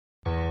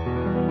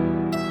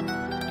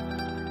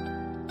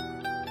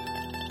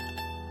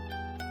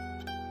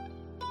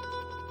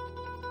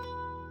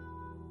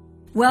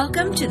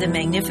Welcome to the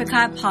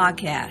Magnificat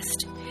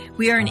podcast.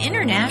 We are an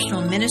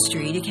international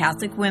ministry to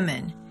Catholic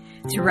women.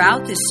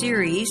 Throughout this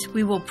series,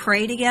 we will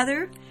pray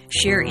together,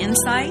 share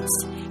insights,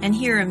 and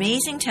hear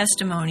amazing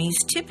testimonies,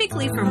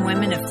 typically from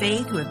women of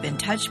faith who have been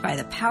touched by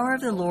the power of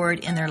the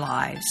Lord in their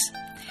lives.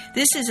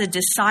 This is a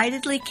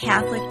decidedly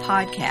Catholic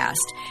podcast,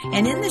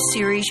 and in this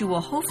series you will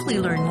hopefully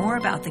learn more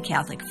about the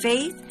Catholic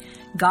faith,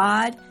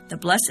 God, the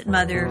Blessed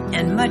Mother,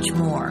 and much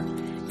more.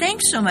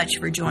 Thanks so much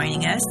for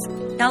joining us.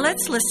 Now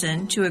let's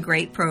listen to a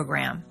great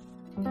program.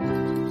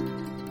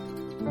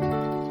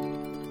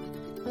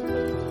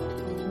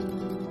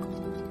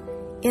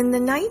 In the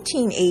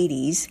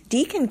 1980s,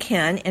 Deacon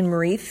Ken and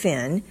Marie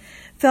Finn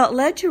felt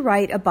led to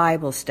write a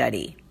Bible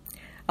study.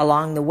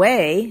 Along the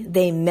way,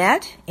 they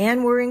met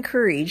and were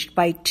encouraged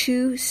by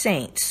two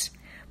saints,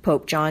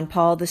 Pope John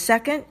Paul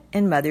II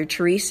and Mother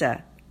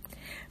Teresa.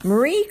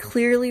 Marie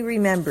clearly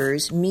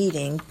remembers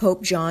meeting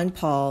Pope John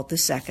Paul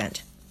II.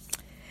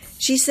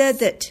 She said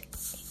that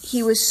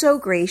he was so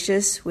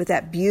gracious with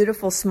that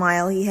beautiful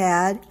smile he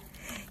had,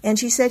 and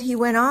she said he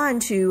went on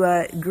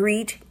to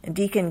greet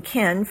Deacon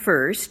Ken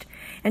first,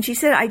 and she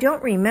said, I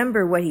don't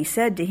remember what he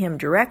said to him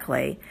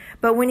directly,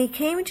 but when he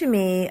came to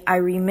me, I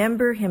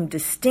remember him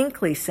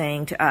distinctly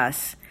saying to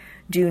us,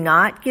 do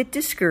not get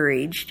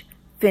discouraged,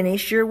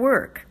 finish your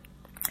work.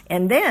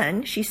 And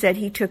then, she said,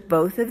 he took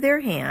both of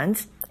their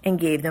hands and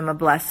gave them a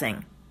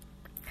blessing.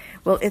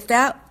 Well, if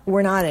that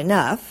were not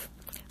enough,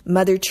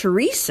 Mother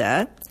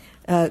Teresa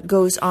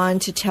goes on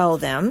to tell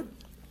them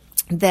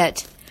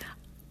that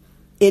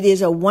it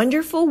is a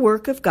wonderful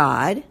work of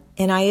God,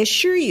 and I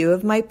assure you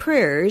of my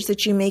prayers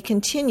that you may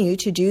continue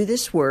to do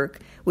this work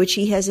which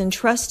He has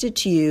entrusted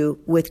to you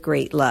with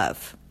great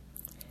love.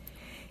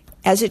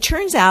 As it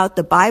turns out,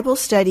 the Bible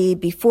study,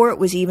 before it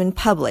was even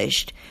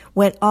published,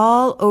 went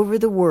all over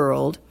the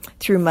world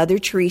through Mother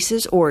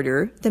Teresa's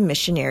order, the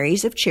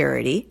Missionaries of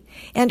Charity,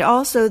 and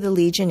also the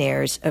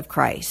Legionnaires of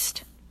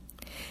Christ.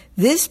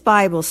 This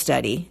Bible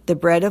study, The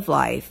Bread of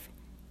Life,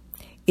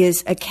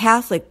 is a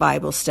Catholic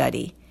Bible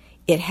study.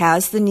 It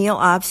has the Nihil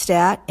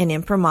Obstat and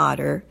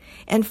Imprimatur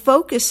and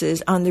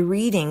focuses on the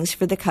readings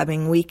for the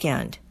coming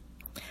weekend.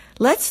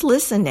 Let's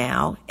listen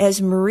now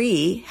as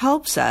Marie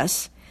helps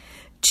us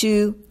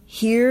to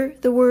hear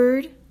the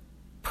Word,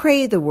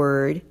 pray the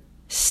Word,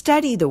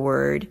 study the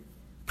Word,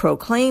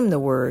 proclaim the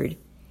Word,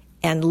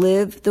 and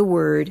live the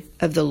Word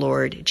of the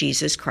Lord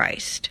Jesus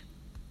Christ.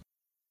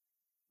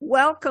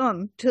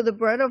 Welcome to the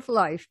Bread of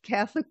Life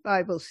Catholic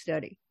Bible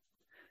Study.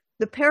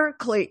 The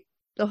Paraclete,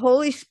 the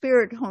Holy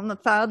Spirit whom the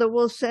Father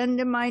will send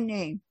in my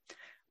name,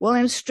 will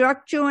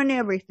instruct you in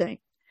everything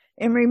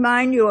and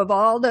remind you of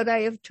all that I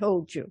have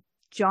told you.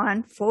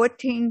 John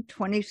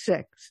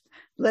 14:26.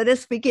 Let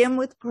us begin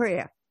with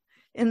prayer.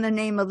 In the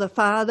name of the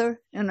Father,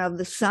 and of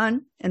the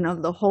Son, and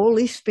of the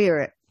Holy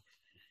Spirit.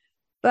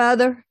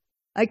 Father,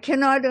 I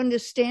cannot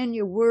understand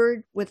your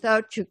word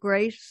without your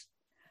grace.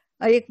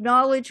 I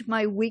acknowledge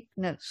my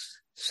weakness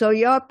so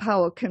your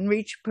power can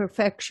reach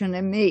perfection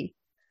in me.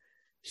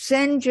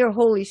 Send your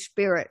Holy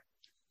Spirit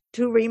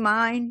to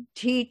remind,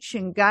 teach,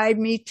 and guide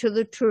me to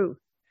the truth.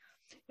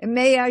 And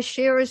may I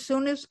share as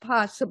soon as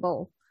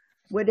possible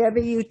whatever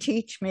you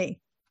teach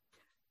me.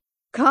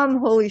 Come,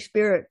 Holy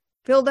Spirit,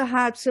 fill the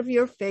hearts of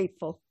your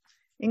faithful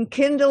and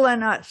kindle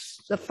in us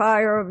the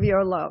fire of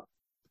your love.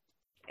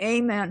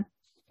 Amen.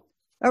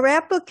 Our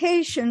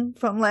application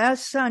from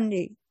last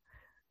Sunday,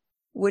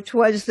 which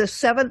was the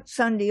 7th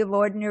Sunday of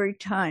Ordinary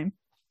Time.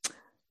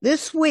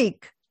 This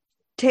week,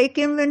 take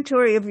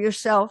inventory of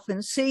yourself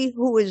and see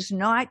who is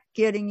not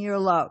getting your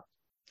love.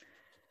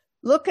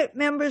 Look at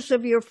members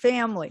of your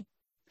family,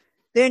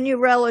 then your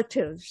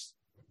relatives,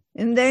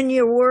 and then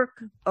your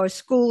work or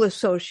school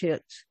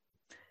associates.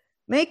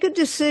 Make a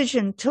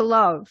decision to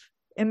love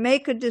and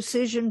make a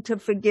decision to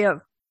forgive.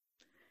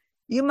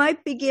 You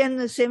might begin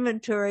this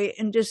inventory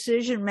and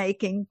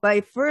decision-making by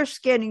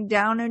first getting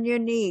down on your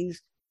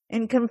knees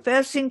and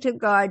confessing to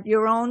God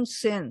your own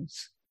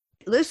sins.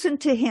 Listen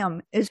to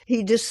Him as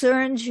He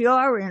discerns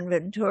your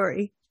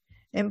inventory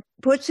and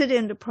puts it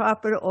into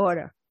proper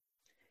order.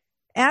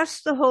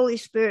 Ask the Holy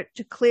Spirit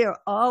to clear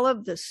all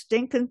of the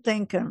stinking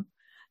thinking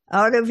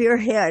out of your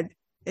head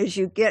as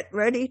you get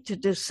ready to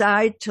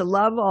decide to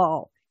love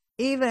all,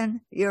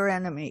 even your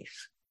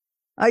enemies.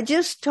 I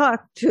just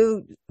talked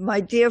to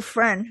my dear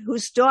friend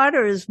whose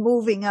daughter is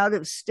moving out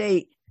of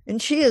state, and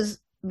she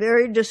is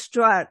very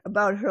distraught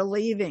about her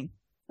leaving.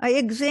 I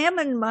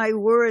examined my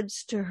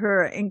words to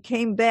her and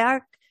came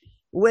back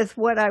with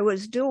what I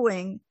was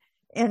doing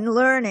and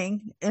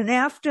learning, and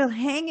after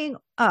hanging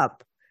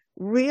up,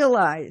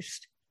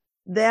 realized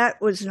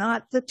that was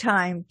not the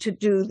time to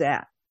do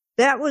that.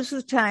 That was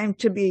the time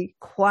to be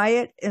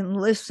quiet and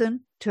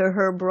listen to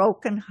her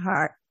broken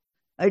heart.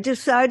 I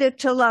decided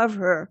to love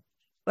her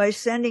by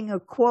sending a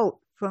quote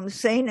from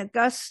St.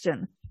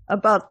 Augustine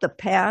about the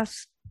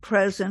past,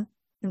 present,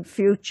 and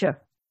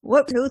future.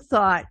 What new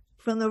thought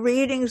from the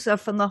readings or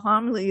from the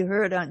homily you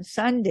heard on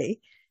Sunday,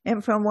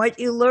 and from what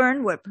you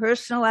learned, what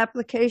personal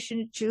application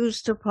you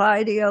choose to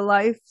apply to your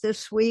life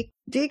this week?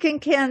 Deacon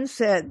Ken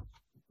said,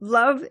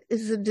 Love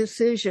is a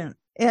decision.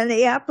 And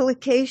the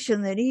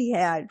application that he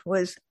had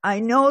was, I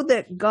know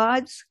that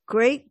God's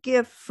great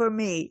gift for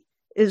me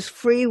is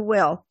free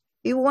will.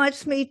 He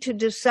wants me to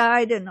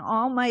decide in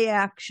all my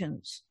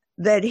actions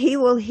that he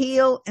will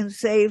heal and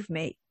save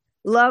me.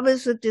 Love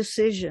is a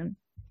decision,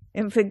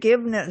 and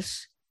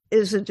forgiveness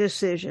is a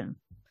decision.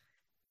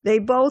 They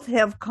both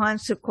have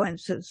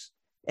consequences,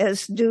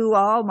 as do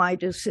all my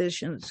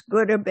decisions,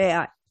 good or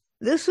bad.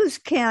 This was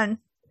Ken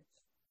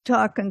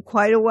talking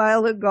quite a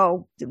while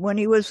ago when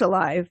he was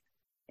alive.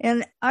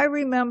 And I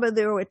remember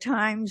there were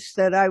times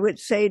that I would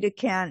say to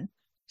Ken,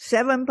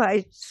 7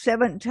 by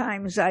 7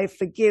 times I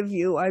forgive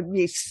you. I'd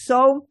be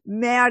so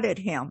mad at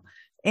him,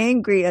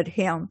 angry at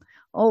him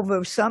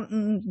over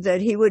something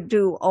that he would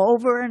do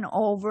over and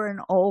over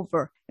and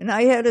over. And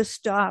I had to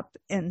stop,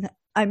 and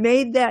I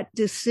made that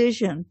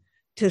decision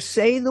to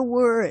say the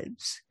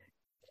words,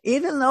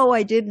 even though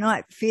I did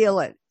not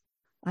feel it.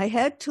 I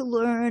had to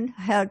learn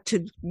how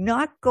to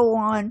not go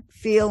on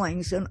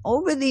feelings. And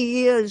over the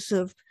years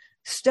of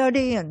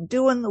study and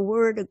doing the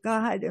Word of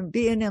God and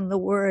being in the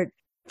Word,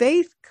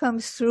 faith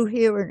comes through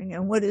hearing,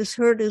 and what is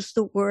heard is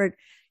the Word.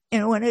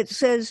 And when it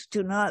says,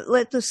 do not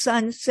let the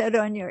sun set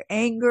on your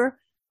anger,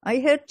 I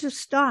had to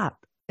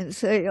stop and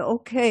say,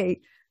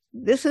 okay,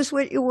 this is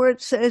what your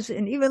Word says,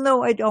 and even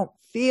though I don't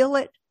feel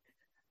it,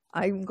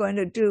 I'm going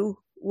to do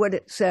what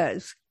it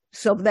says.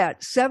 So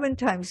that 7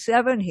 times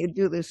 7, he'd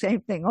do the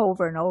same thing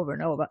over and over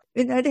and over.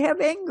 And I'd have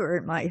anger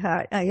in my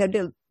heart. I had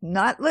to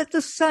not let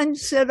the sun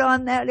sit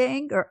on that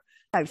anger.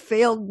 I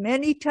failed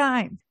many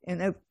times,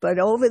 but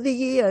over the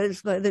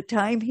years, by the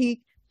time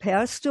he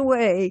passed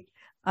away,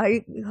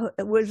 I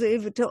was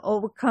able to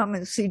overcome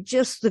and see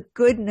just the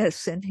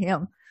goodness in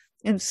him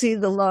and see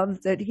the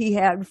love that he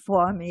had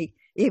for me,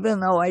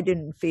 even though I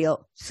didn't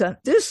feel. So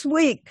this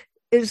week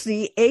is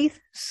the 8th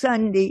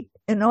Sunday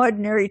in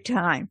Ordinary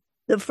Time.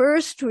 The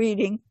first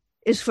reading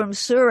is from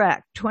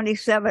Sirach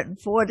 27,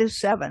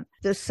 4-7.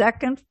 The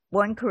second,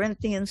 1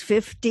 Corinthians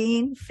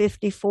 15,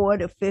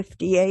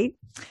 54-58.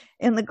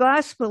 And the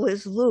gospel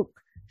is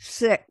Luke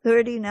 6,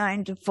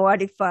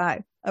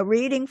 39-45. A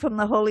reading from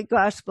the Holy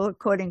Gospel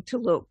according to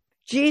Luke.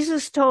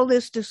 Jesus told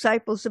his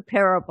disciples a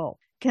parable.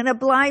 Can a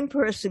blind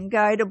person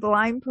guide a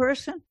blind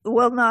person?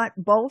 Will not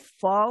both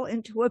fall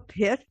into a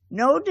pit?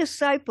 No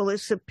disciple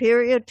is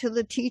superior to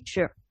the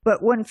teacher,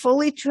 but when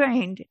fully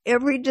trained,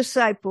 every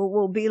disciple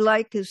will be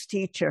like his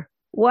teacher.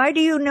 Why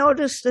do you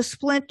notice the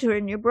splinter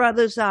in your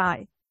brother's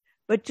eye,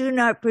 but do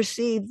not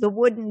perceive the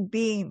wooden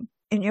beam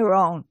in your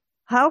own?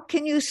 How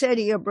can you say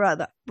to your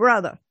brother,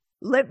 brother,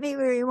 let me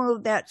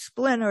remove that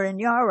splinter in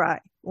your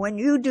eye, when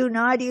you do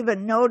not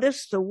even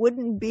notice the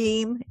wooden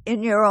beam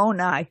in your own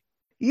eye?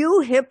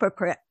 You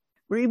hypocrite,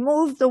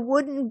 remove the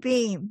wooden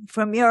beam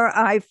from your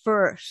eye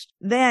first.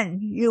 Then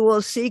you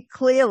will see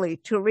clearly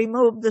to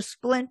remove the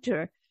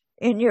splinter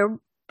in your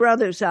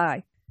brother's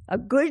eye. A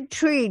good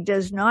tree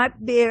does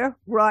not bear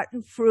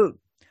rotten fruit,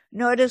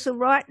 nor does a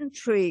rotten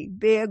tree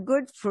bear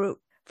good fruit.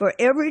 For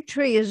every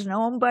tree is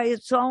known by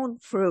its own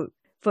fruit.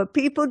 For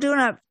people do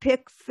not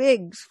pick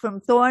figs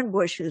from thorn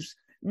bushes,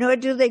 nor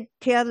do they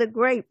gather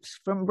grapes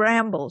from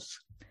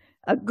brambles.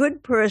 A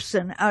good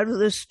person out of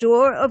the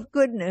store of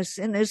goodness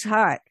in his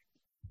heart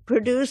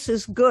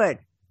produces good,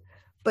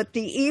 but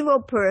the evil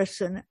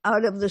person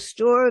out of the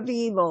store of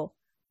evil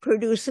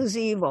produces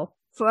evil.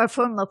 For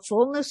from the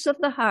fullness of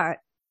the heart,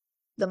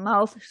 the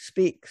mouth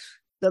speaks.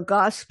 The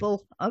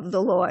gospel of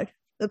the Lord.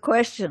 The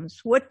questions.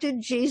 What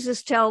did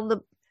Jesus tell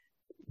the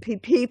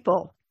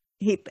people?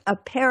 A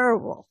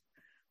parable.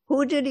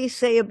 Who did he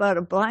say about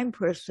a blind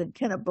person?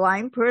 Can a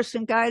blind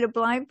person guide a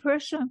blind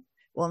person?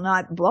 Will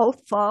not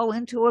both fall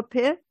into a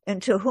pit?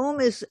 And to whom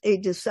is a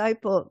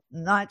disciple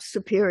not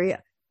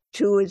superior?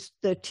 To is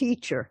the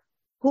teacher.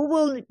 Who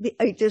will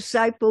a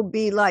disciple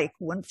be like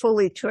when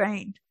fully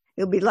trained?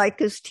 He'll be like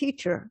his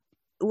teacher.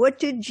 What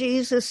did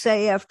Jesus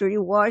say after he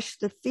washed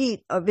the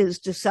feet of his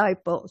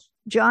disciples?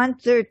 John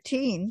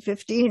 13,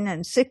 15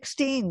 and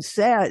 16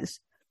 says,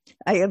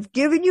 I have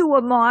given you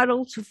a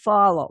model to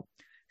follow,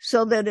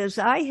 so that as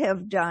I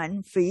have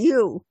done for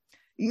you,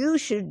 you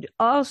should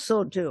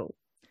also do.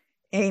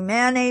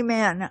 Amen,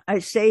 amen, I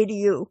say to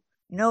you,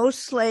 no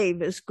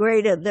slave is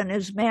greater than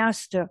his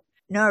master,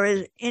 nor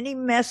is any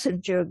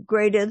messenger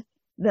greater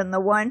than the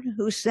one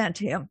who sent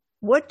him.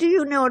 What do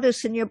you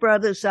notice in your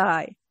brother's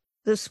eye?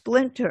 The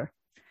splinter.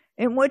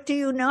 And what do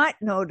you not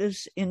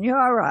notice in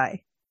your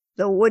eye?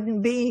 The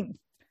wooden beam.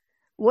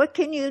 What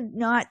can you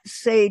not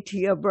say to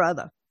your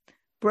brother?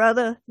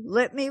 Brother,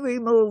 let me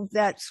remove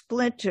that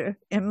splinter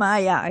in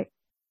my eye,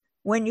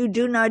 when you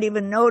do not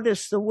even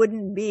notice the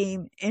wooden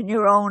beam in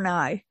your own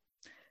eye.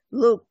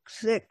 Luke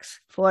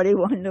 6,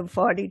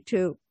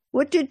 41-42.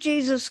 What did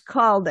Jesus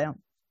call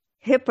them?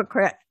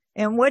 Hypocrite.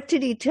 And what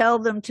did he tell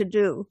them to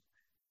do?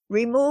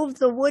 Remove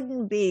the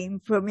wooden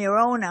beam from your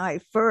own eye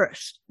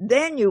first.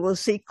 Then you will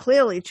see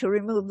clearly to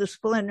remove the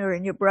splinter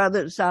in your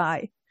brother's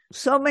eye.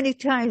 So many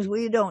times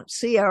we don't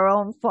see our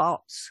own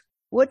faults.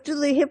 What do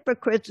the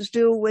hypocrites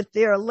do with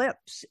their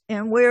lips?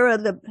 And where are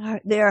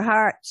their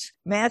hearts?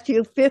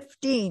 Matthew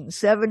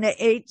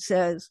 15:7-8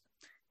 says,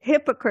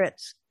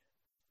 hypocrites,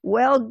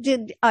 well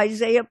did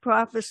Isaiah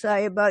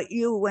prophesy about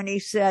you when he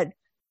said,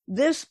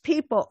 this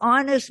people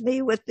honors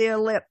me with their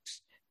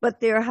lips, but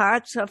their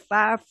hearts are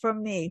far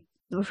from me.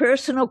 The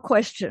personal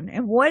question,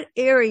 in what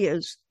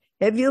areas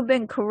have you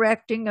been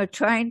correcting or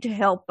trying to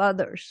help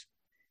others?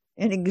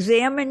 And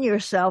examine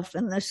yourself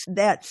in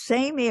that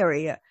same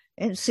area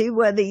and see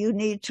whether you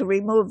need to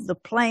remove the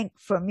plank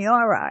from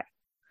your eye.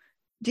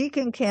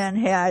 Deacon Ken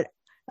had,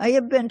 I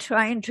have been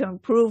trying to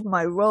improve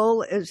my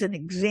role as an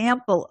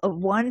example of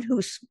one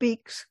who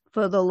speaks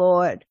for the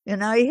Lord.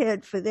 And I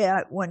had for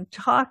that, when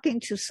talking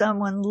to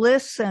someone,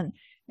 listen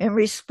and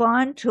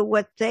respond to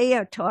what they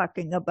are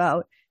talking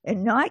about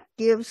and not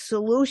give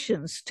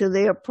solutions to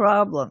their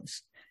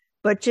problems,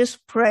 but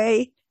just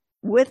pray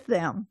with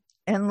them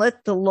and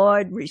let the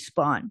Lord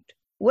respond.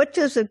 What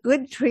does a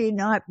good tree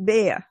not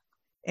bear?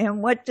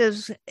 And what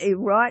does a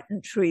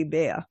rotten tree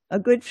bear? A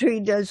good tree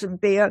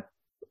doesn't bear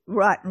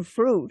rotten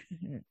fruit,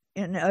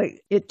 and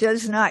it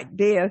does not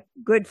bear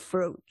good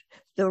fruit,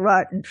 the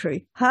rotten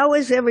tree. How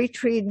is every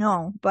tree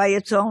known? By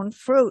its own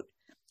fruit.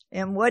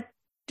 And what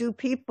do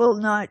people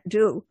not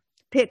do?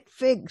 Pick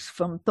figs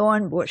from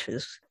thorn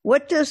bushes.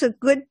 What does a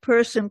good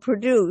person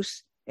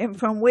produce, and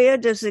from where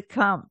does it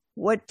come?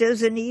 What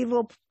does an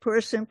evil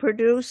person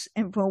produce,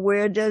 and from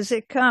where does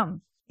it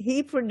come?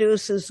 He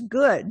produces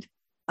good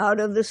out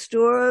of the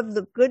store of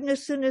the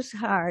goodness in his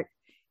heart,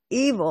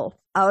 evil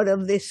out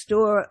of the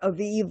store of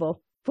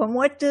evil. From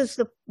what does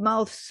the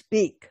mouth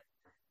speak?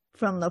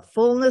 From the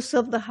fullness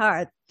of the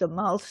heart, the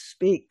mouth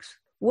speaks.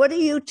 What are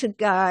you to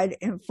guard,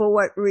 and for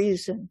what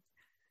reason?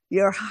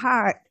 Your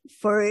heart,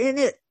 for in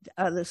it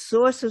are the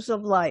sources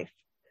of life.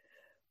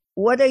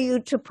 What are you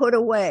to put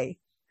away?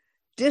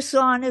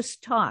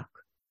 Dishonest talk,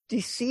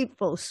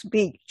 deceitful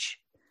speech.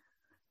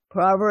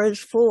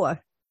 Proverbs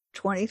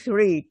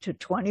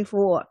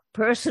 4:23-24.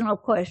 Personal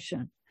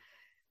question.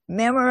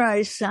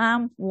 Memorize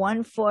Psalm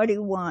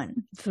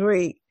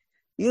 141:3.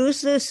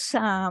 Use this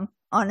psalm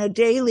on a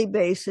daily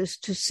basis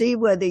to see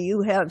whether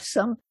you have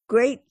some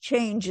great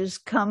changes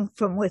come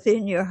from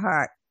within your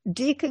heart.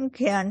 Deacon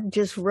Ken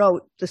just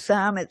wrote the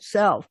psalm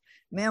itself.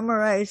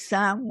 Memorize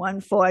Psalm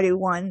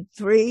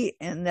 141:3,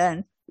 and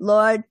then,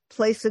 Lord,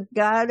 place a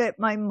guard at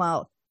my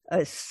mouth,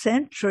 a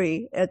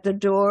sentry at the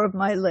door of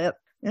my lip.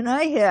 And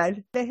I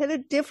had a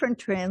different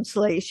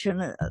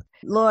translation.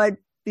 Lord,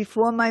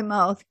 before my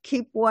mouth,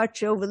 keep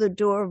watch over the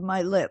door of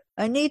my lip.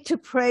 I need to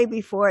pray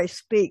before I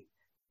speak,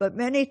 but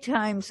many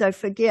times I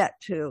forget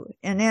to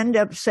and end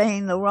up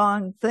saying the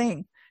wrong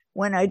thing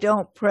when I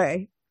don't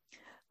pray.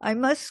 I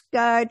must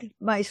guard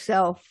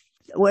myself,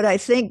 what I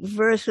think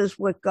versus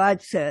what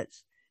God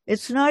says.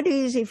 It's not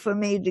easy for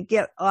me to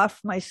get off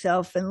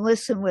myself and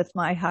listen with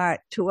my heart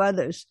to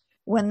others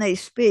when they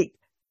speak.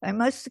 I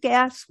must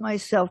ask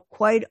myself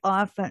quite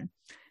often,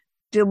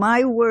 do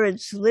my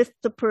words lift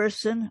the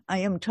person I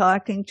am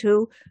talking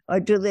to, or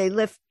do they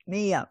lift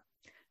me up?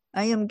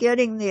 I am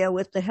getting there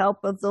with the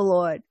help of the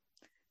Lord.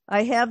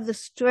 I have the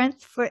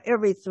strength for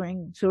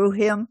everything through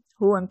him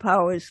who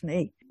empowers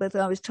me. But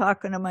I was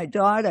talking to my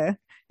daughter,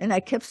 and I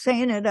kept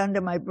saying it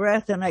under my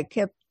breath, and I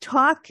kept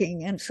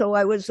talking. And so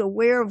I was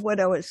aware of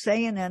what I was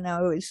saying, and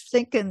I was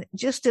thinking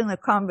just in a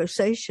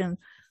conversation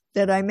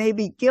that I may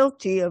be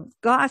guilty of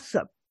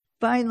gossip.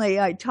 Finally,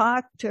 I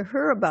talked to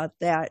her about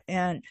that,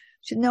 and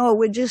she said, no,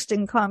 we're just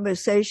in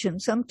conversation.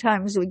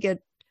 Sometimes we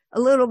get a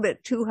little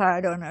bit too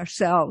hard on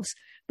ourselves,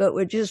 but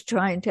we're just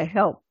trying to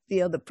help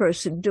the other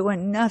person,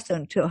 doing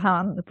nothing to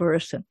harm the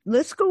person.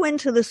 Let's go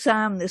into the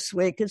Psalm this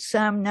week. It's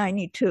Psalm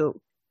 92.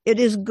 It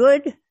is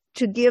good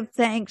to give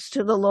thanks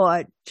to the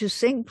Lord, to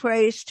sing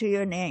praise to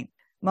your name,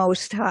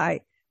 Most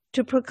High,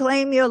 to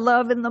proclaim your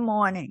love in the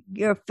morning,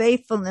 your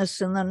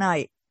faithfulness in the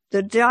night.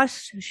 The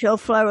dust shall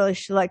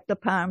flourish like the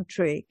palm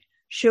tree,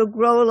 shall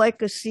grow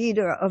like a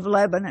cedar of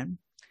Lebanon.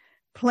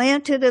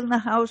 Planted in the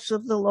house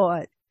of the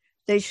Lord,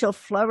 they shall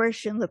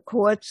flourish in the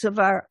courts of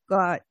our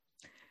God.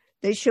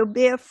 They shall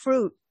bear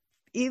fruit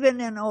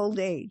even in old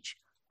age,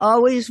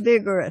 always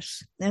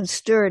vigorous and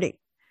sturdy,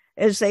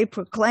 as they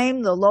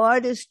proclaim the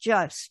Lord is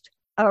just,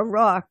 our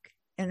rock,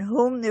 in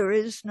whom there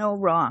is no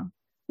wrong.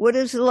 What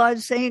is the Lord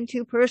saying to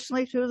you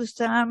personally through the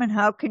psalm, and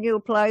how can you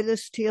apply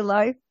this to your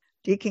life?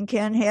 Deacon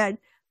Ken had,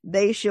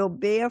 they shall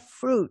bear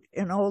fruit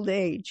in old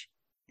age.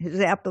 His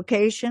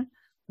application,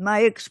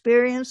 my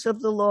experience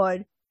of the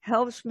Lord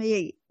helps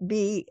me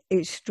be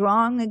a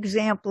strong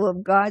example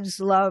of God's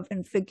love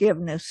and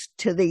forgiveness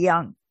to the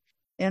young.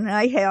 And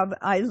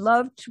I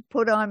love to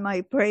put on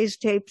my praise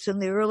tapes in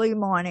the early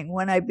morning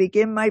when I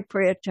begin my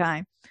prayer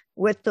time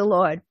with the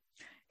Lord.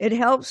 It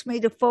helps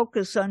me to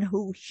focus on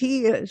who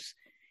he is.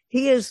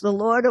 He is the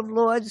Lord of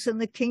Lords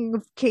and the King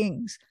of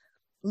Kings.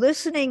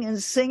 Listening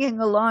and singing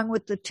along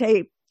with the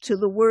tape to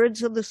the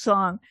words of the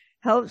song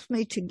helps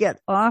me to get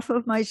off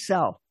of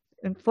myself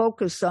and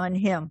focus on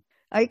him.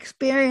 I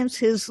experience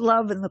his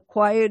love in the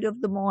quiet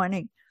of the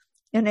morning,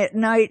 and at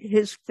night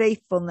his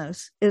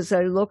faithfulness as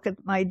I look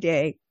at my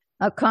day.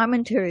 Our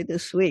commentary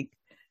this week.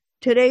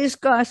 Today's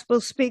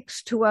gospel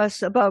speaks to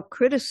us about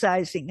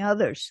criticizing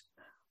others.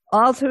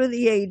 All through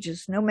the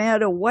ages, no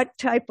matter what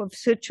type of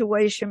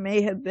situation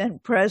may have been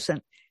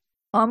present,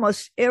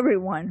 almost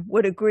everyone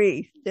would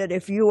agree that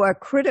if you are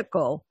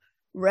critical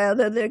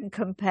rather than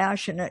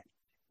compassionate,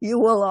 you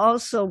will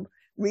also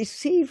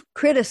receive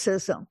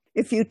criticism.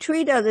 If you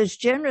treat others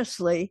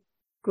generously,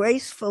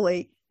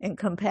 gracefully, and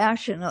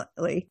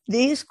compassionately,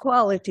 these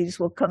qualities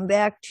will come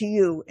back to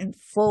you in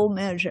full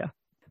measure.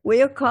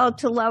 We are called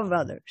to love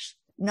others,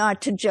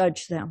 not to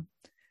judge them.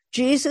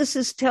 Jesus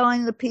is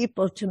telling the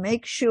people to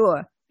make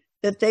sure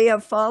that they are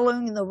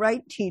following the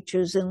right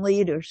teachers and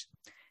leaders.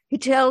 He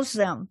tells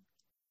them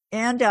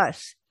and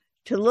us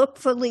to look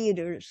for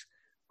leaders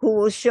who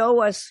will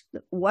show us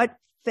what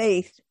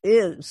faith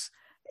is,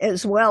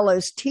 as well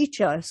as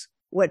teach us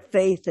what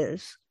faith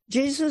is.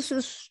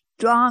 Jesus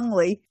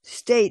strongly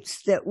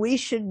states that we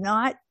should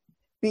not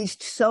be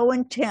so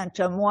intent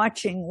on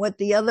watching what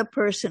the other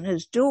person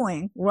is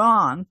doing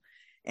wrong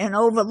and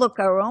overlook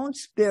our own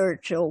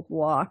spiritual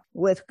walk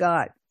with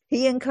God.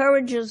 He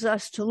encourages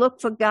us to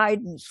look for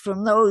guidance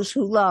from those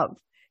who love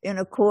in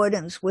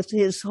accordance with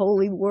his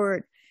holy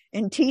word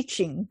and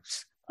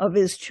teachings of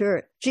his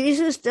church.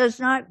 Jesus does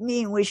not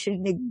mean we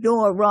should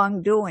ignore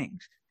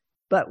wrongdoings,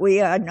 but we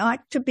are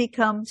not to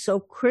become so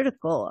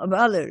critical of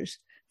others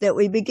that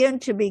we begin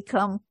to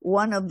become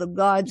one of the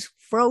God's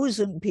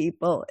frozen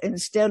people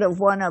instead of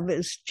one of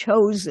his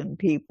chosen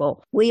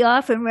people. We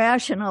often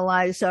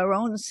rationalize our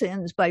own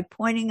sins by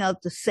pointing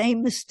out the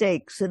same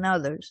mistakes in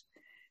others.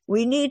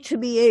 We need to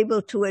be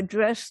able to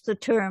address the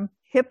term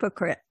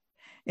hypocrite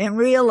and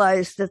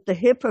realize that the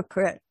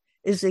hypocrite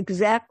is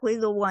exactly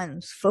the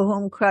ones for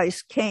whom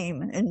Christ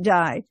came and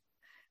died.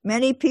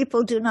 Many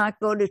people do not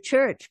go to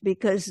church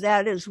because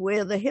that is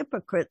where the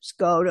hypocrites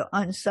go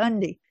on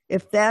Sunday.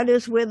 If that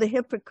is where the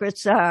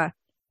hypocrites are,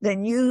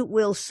 then you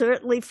will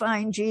certainly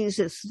find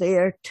Jesus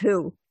there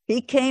too. He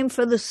came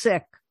for the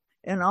sick,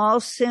 and all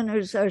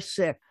sinners are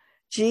sick.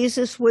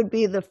 Jesus would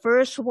be the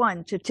first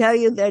one to tell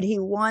you that he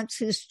wants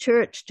his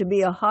church to be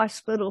a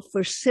hospital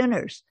for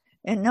sinners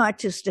and not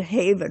just a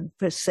haven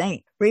for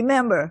saints.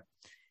 Remember,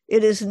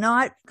 it is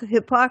not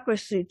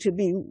hypocrisy to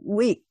be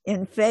weak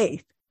in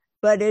faith,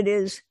 but it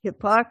is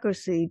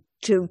hypocrisy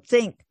to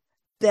think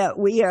that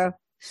we are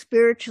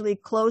spiritually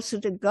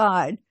closer to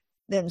God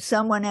than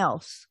someone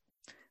else.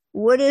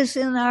 What is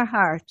in our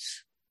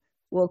hearts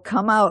will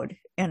come out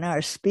in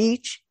our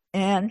speech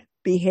and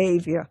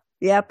behavior.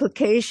 The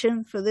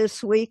application for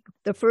this week,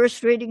 the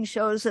first reading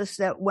shows us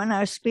that when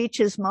our speech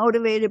is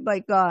motivated by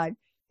God,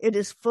 it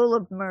is full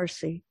of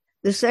mercy.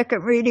 The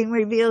second reading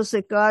reveals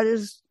that God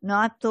is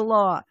not the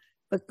law,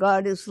 but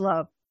God is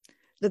love.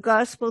 The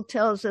gospel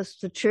tells us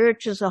the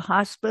church is a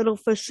hospital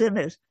for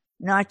sinners,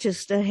 not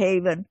just a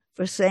haven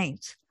for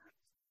saints.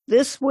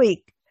 This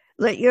week,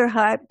 let your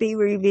heart be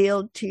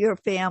revealed to your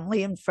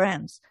family and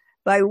friends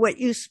by what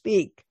you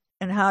speak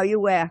and how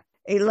you act.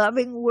 A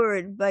loving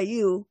word by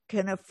you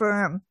can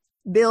affirm,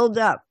 build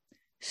up,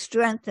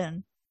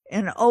 strengthen,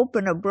 and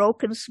open a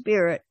broken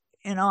spirit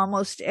in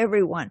almost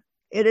everyone.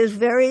 It is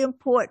very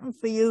important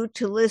for you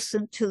to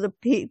listen to the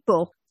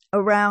people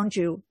around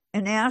you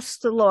and ask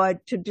the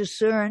Lord to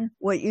discern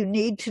what you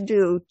need to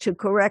do to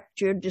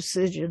correct your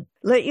decision.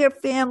 Let your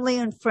family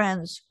and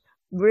friends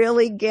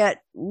really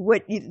get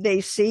what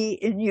they see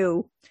in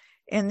you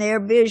and their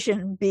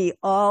vision be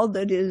all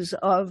that is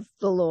of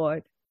the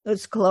Lord.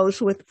 Let's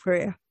close with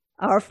prayer.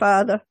 Our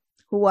Father,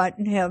 who art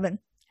in heaven,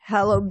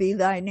 hallowed be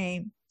thy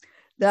name.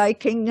 Thy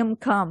kingdom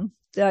come,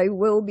 thy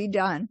will be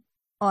done,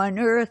 on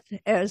earth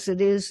as it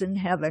is in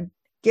heaven.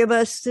 Give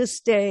us this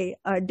day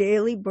our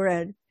daily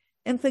bread,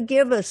 and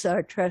forgive us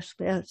our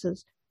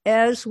trespasses,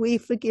 as we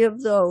forgive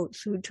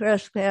those who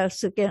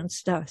trespass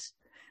against us.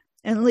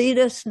 And lead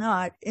us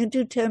not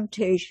into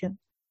temptation,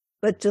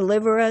 but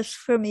deliver us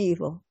from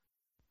evil.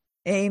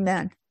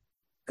 Amen.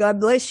 God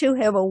bless you.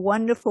 Have a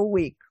wonderful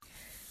week.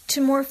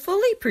 To more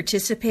fully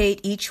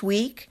participate each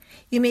week,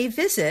 you may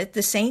visit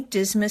the St.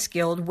 Dismas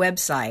Guild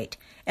website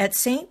at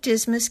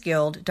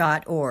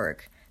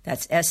stdismasguild.org.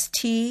 That's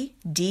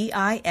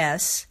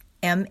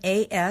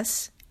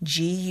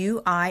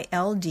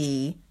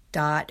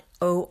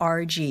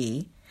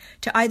stdismasguild.org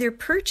to either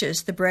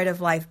purchase the Bread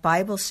of Life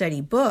Bible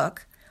Study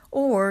book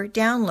or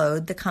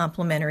download the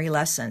complimentary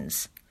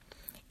lessons.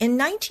 In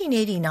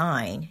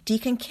 1989,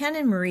 Deacon Ken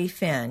and Marie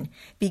Finn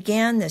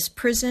began this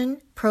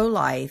prison,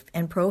 pro-life,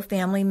 and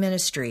pro-family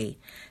ministry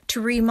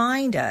to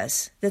remind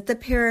us that the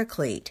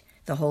Paraclete,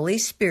 the Holy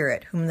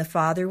Spirit, whom the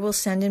Father will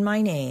send in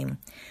my name,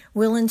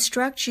 will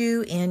instruct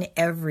you in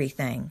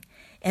everything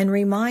and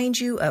remind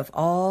you of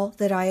all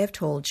that I have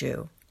told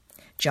you.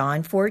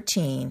 John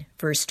 14,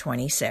 verse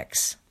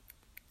 26.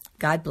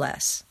 God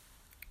bless.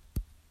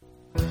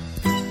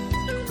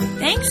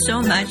 Thanks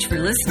so much for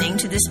listening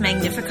to this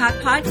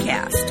Magnificat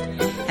podcast.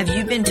 Have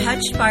you been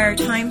touched by our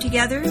time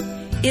together?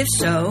 If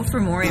so, for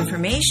more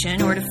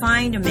information or to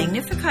find a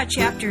Magnificat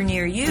chapter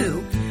near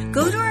you,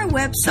 go to our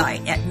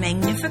website at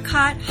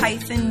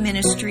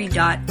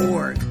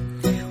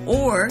magnificat-ministry.org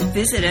or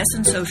visit us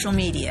on social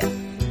media.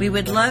 We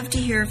would love to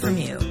hear from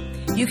you.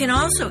 You can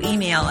also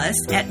email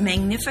us at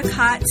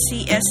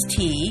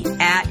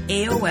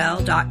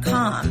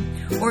magnificatcst@aol.com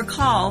or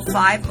call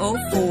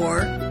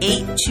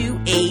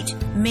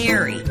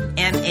 504-828-MARY,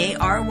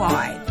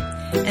 M-A-R-Y.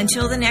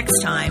 Until the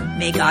next time,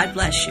 may God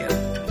bless you.